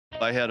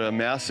I had a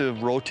massive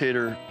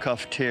rotator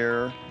cuff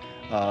tear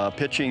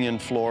pitching in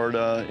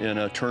Florida in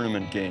a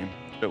tournament game.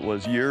 It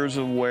was years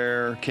of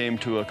wear, came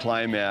to a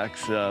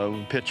climax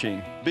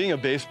pitching. Being a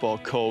baseball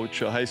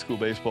coach, a high school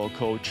baseball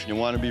coach, you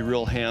want to be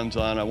real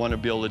hands-on. I want to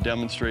be able to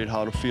demonstrate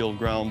how to field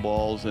ground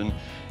balls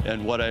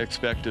and what I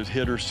expect as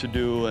hitters to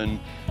do.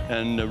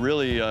 And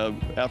really,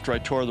 after I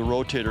tore the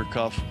rotator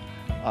cuff,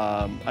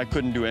 I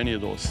couldn't do any of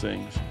those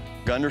things.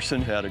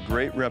 Gundersen had a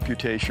great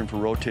reputation for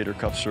rotator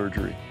cuff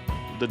surgery.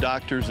 The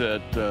doctors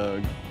at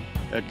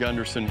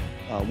Gundersen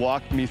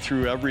walked me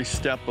through every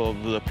step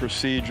of the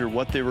procedure,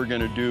 what they were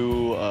going to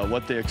do,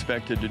 what they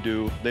expected to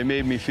do. They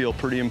made me feel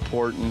pretty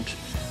important,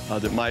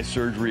 that my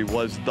surgery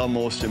was the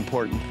most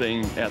important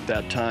thing at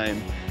that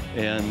time.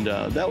 And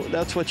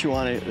that's what you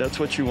want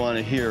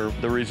to hear.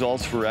 The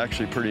results were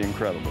actually pretty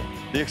incredible.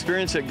 The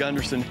experience at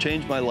Gundersen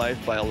changed my life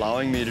by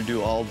allowing me to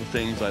do all the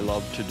things I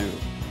love to do.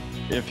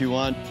 If you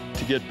want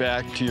to get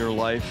back to your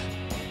life,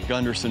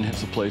 Gundersen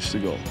is the place to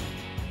go.